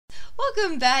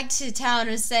Welcome back to Town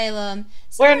of Salem.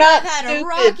 We're not I've had stupid. a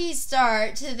rocky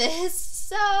start to this,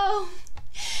 so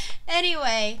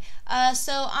anyway,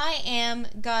 so I am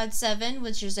God7,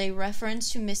 which is a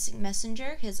reference to Missing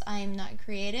Messenger, because I am not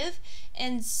creative,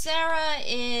 and Sarah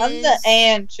is... I'm the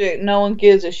Ann chick no one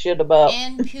gives a shit about.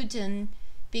 Ann Putin,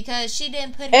 because she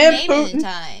didn't put her Ann name in Putin.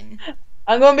 time.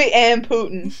 I'm gonna be Ann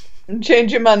Putin. I'm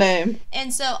changing my name.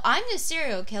 And so I'm the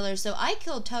serial killer, so I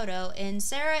killed Toto, and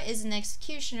Sarah is an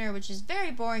executioner, which is a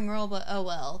very boring role, but oh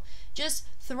well. Just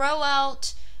throw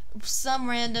out some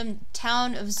random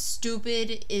town of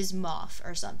stupid is moth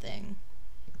or something.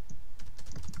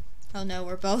 Oh no,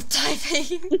 we're both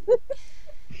typing.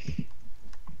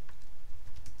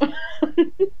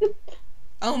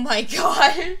 Oh my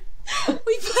god. We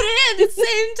put it in at the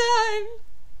same time.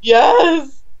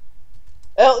 Yes!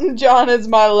 Elton John is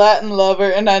my Latin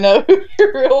lover, and I know who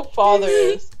your real father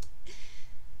is.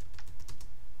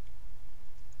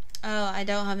 Oh, I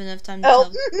don't have enough time to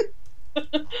Elton? tell.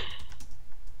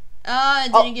 Oh,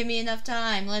 it didn't give me enough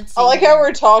time. Let's see. I like how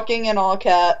we're talking in all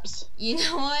caps. You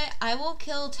know what? I will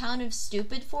kill Town of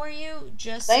Stupid for you,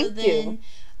 just so Thank then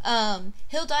you.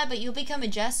 He'll die, but you'll become a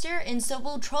jester, and so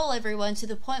we'll troll everyone to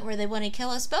the point where they want to kill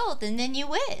us both, and then you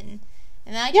win.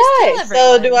 And I just kill everyone.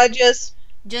 So do I just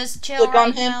chill click on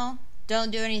right him? now?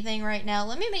 Don't do anything right now.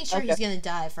 Let me make sure he's gonna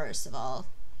die first of all.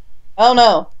 Oh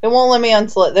no, it won't let me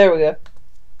unselect. There we go.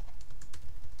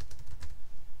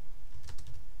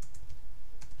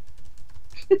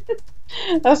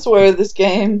 I swear this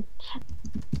game.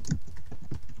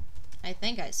 I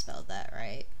think I spelled that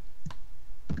right.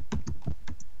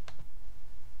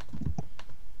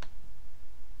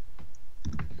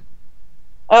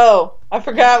 Oh, I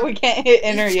forgot we can't hit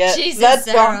enter yet. Jesus, That's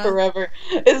Sarah. gone forever.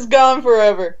 It's gone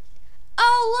forever.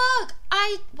 Oh look!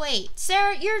 Wait,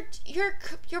 Sarah,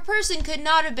 your person could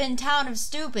not have been Town of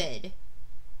Stupid.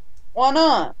 Why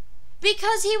not?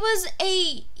 Because he was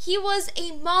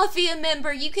a mafia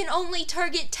member. You can only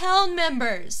target town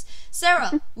members.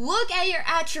 Sarah, look at your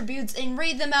attributes and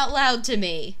read them out loud to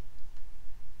me.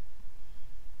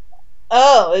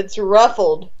 Oh, it's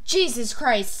ruffled. Jesus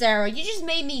Christ, Sarah, you just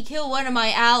made me kill one of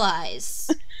my allies.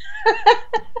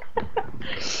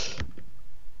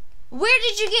 Where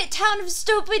did you get Town of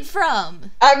Stupid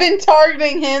from? I've been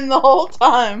targeting him the whole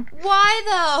time. Why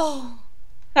though?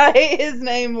 I hate his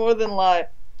name more than life.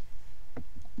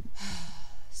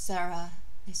 Sarah,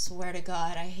 I swear to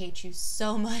God, I hate you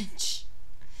so much.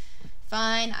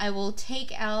 Fine, I will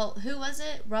take out, who was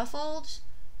it? Ruffled?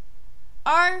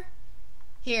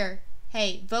 Here,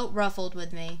 hey, vote Ruffled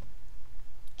with me.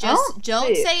 Just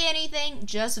don't say anything,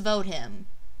 just vote him.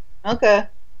 Okay.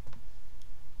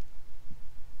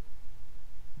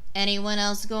 Anyone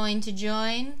else going to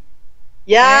join?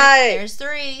 Yay! There's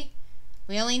 3.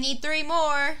 We only need 3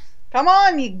 more. Come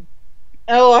on, you...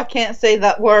 Oh, I can't say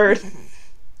that word.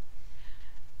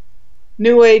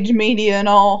 New age media and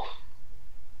all.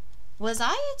 Was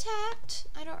I attacked?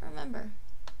 I don't remember.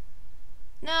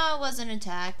 No, I wasn't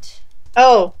attacked.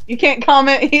 Oh, you can't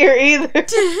comment here either.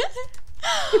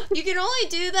 You can only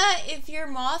do that if you're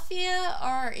mafia,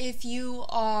 or if you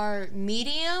are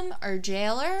medium or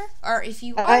jailer, or if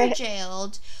you are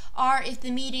jailed, or if the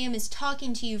medium is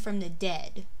talking to you from the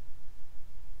dead.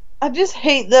 I just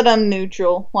hate that I'm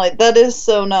neutral. Like, that is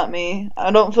so not me.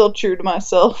 I don't feel true to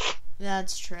myself.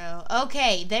 That's true.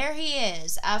 Okay, there he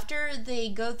is. After they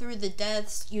go through the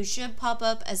deaths, you should pop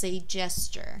up as a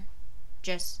jester.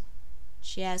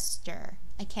 Jester.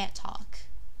 I can't talk.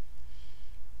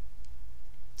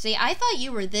 See, I thought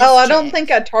you were this I chick. don't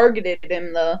think I targeted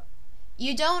him, though.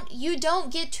 You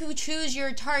don't get to choose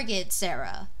your target,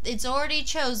 Sarah. It's already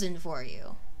chosen for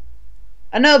you.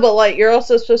 I know, but, like, you're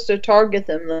also supposed to target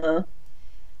them, though.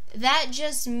 That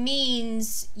just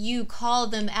means you call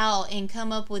them out and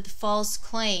come up with false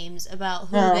claims about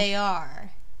who they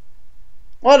are.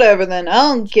 Whatever, then. I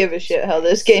don't give a shit how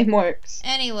this game works.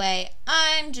 Anyway,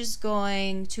 I'm just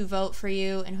going to vote for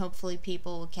you, and hopefully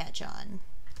people will catch on.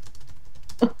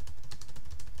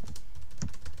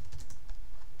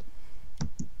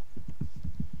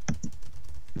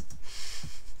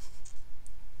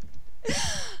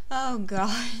 Oh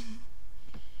god.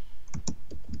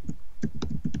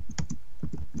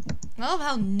 I love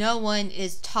how no one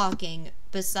is talking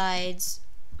besides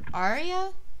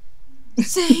Arya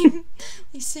saying,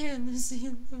 Sarah,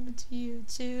 love to you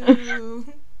too.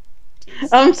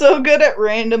 I'm so good at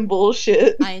random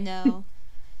bullshit. I know.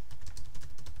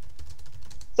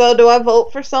 So, do I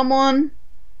vote for someone?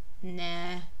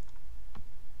 Nah.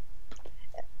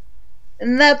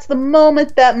 And that's the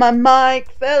moment that my mic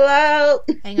fell out.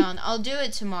 Hang on, I'll do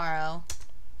it tomorrow.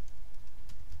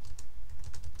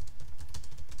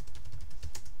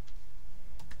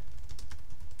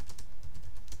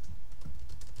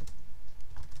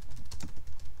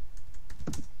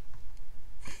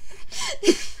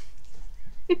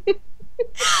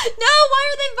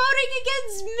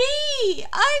 against me.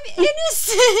 I'm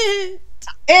innocent.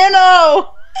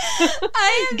 Inno!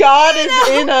 I am God is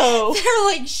Inno. Inno. They're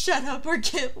like, shut up or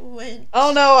get lynched.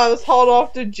 Oh no, I was hauled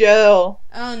off to jail.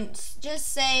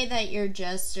 Just say that you're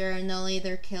Jester and they'll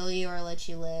either kill you or let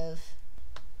you live.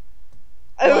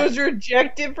 I What? was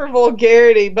rejected for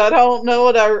vulgarity, but I don't know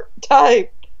what I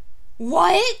typed.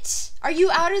 What? Are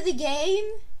you out of the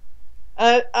game?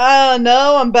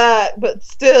 No, I'm back, but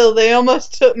still, they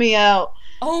almost took me out.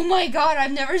 Oh my god,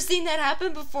 I've never seen that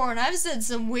happen before, and I've said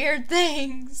some weird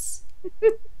things.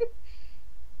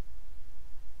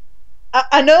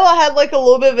 I know I had like a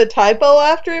little bit of a typo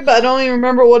after it, but I don't even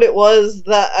remember what it was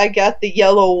that I got the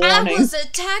yellow warning. I was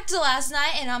attacked last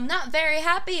night, and I'm not very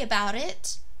happy about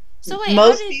it. So wait,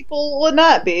 most people would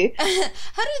not be.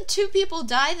 How did 2 people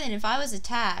die then if I was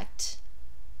attacked?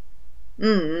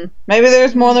 Maybe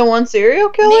there's more than one serial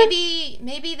killer?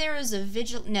 Maybe there was a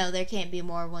vigil. No, there can't be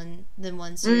more than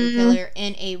one serial killer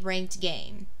in a ranked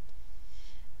game.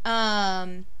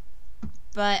 But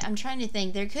I'm trying to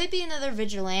think. There could be another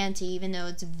vigilante, even though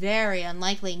it's very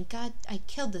unlikely. And God, I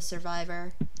killed the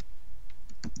survivor.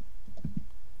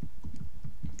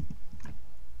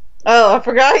 Oh, I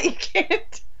forgot you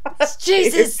can't.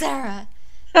 Jesus, Sarah.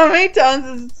 How many times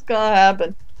is this gonna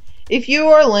happen? If you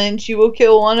are lynched, you will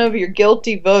kill one of your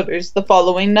guilty voters the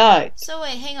following night. So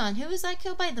wait, hang on. Who was I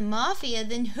killed by the mafia?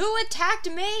 Then who attacked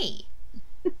me?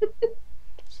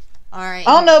 Alright.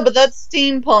 I don't know, but that's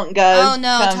steampunk, guys. Oh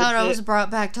no, Toto was brought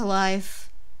back to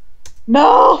life.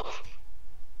 No!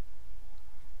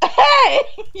 Hey!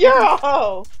 You're a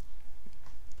hoe!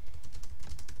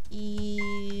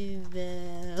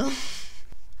 Evil.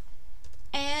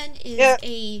 Anne is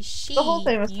a she, the whole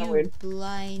thing was so you weird.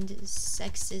 blind,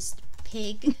 sexist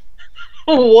pig.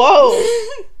 Whoa!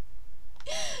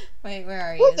 Wait, where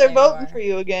are you? Look, they're There voting you for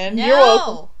you again. No! You're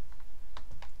welcome.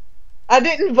 I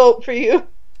didn't vote for you.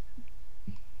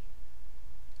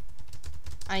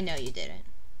 I know you didn't.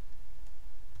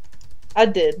 I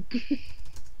did.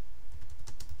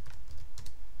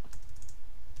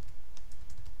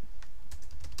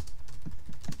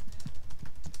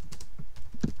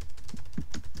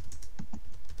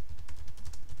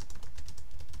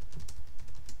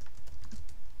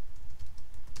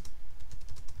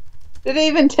 Did it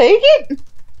even take it?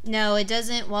 No, it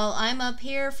doesn't. While I'm up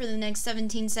here for the next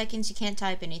 17 seconds, you can't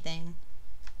type anything.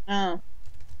 Oh.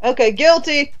 Okay,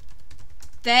 guilty.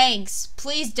 Thanks.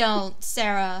 Please don't,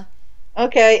 Sarah.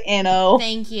 Okay, Inno.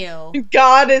 Thank you.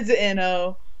 God is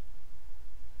Inno.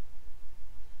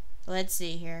 Let's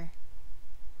see here.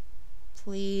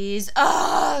 Please.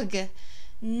 Ugh!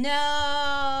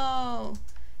 No!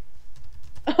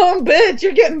 Oh, bitch,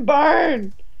 you're getting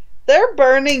burned. They're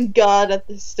burning God at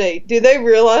the stake. Do they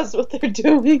realize what they're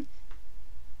doing?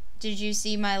 Did you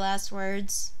see my last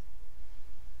words?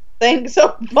 Thanks,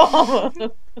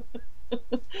 Obama.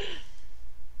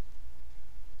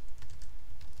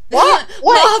 What?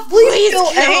 What? Mom, Please please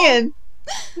kill Anne.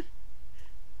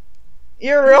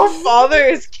 Your real father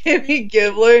is Kimmy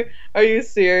Gibbler? Are you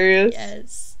serious?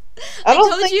 Yes. I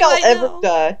don't think I'll ever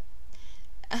die.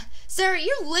 Sarah,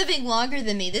 you're living longer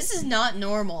than me. This is not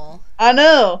normal. I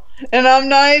know. And I'm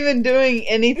not even doing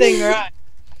anything right.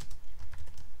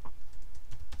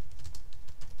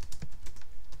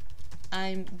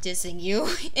 I'm dissing you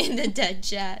in the dead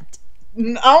chat.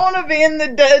 I want to be in the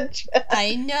dead chat.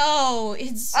 I know.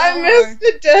 It's so I miss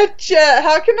the dead chat.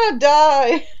 How can I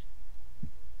die?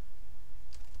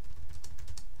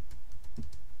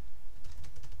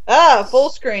 Ah, full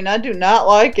screen. I do not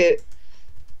like it.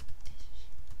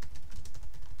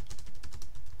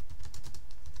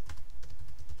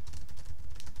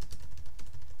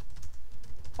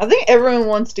 I think everyone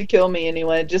wants to kill me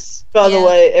anyway, just by the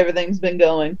way everything's been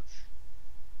going.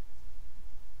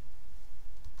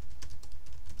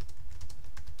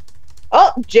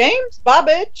 Oh, James? Bye,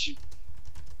 bitch.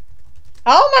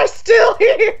 How am I still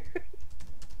here?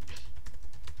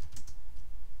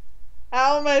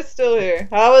 How am I still here?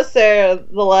 How is Sarah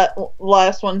the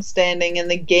last one standing in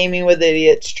the Gaming with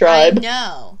Idiots tribe? I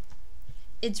know.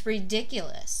 It's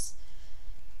ridiculous.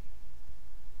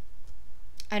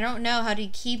 I don't know how to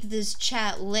keep this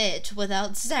chat lit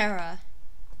without Sarah.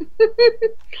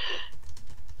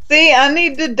 See, I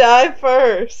need to die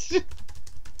first.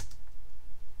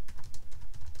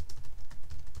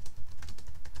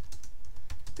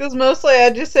 Because mostly I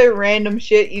just say random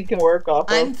shit you can work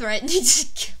off of. I'm threatening to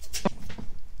kill.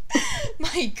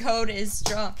 My code is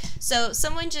strong. So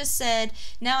someone just said,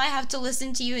 now I have to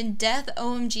listen to you in death.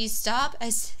 OMG, stop.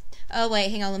 Oh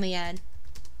wait, hang on, let me add.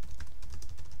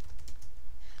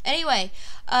 Anyway,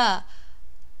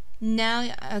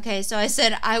 Now, okay, so I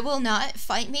said, I will not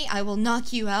fight me. I will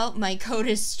knock you out. My code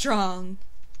is strong.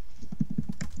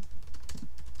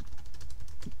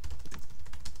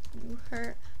 You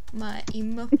hurt my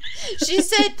She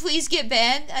said, please get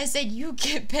banned. I said, you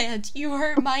get banned. You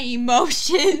hurt my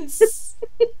emotions.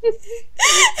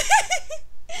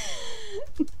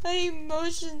 My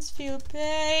emotions feel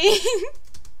pain.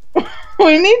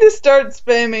 We need to start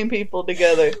spamming people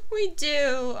together. We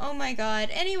do. Oh my god.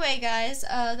 Anyway, guys,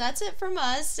 that's it from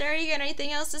us. Sarah, you got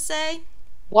anything else to say?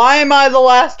 Why am I the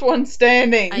last one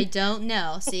standing? I don't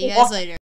know. See you guys later.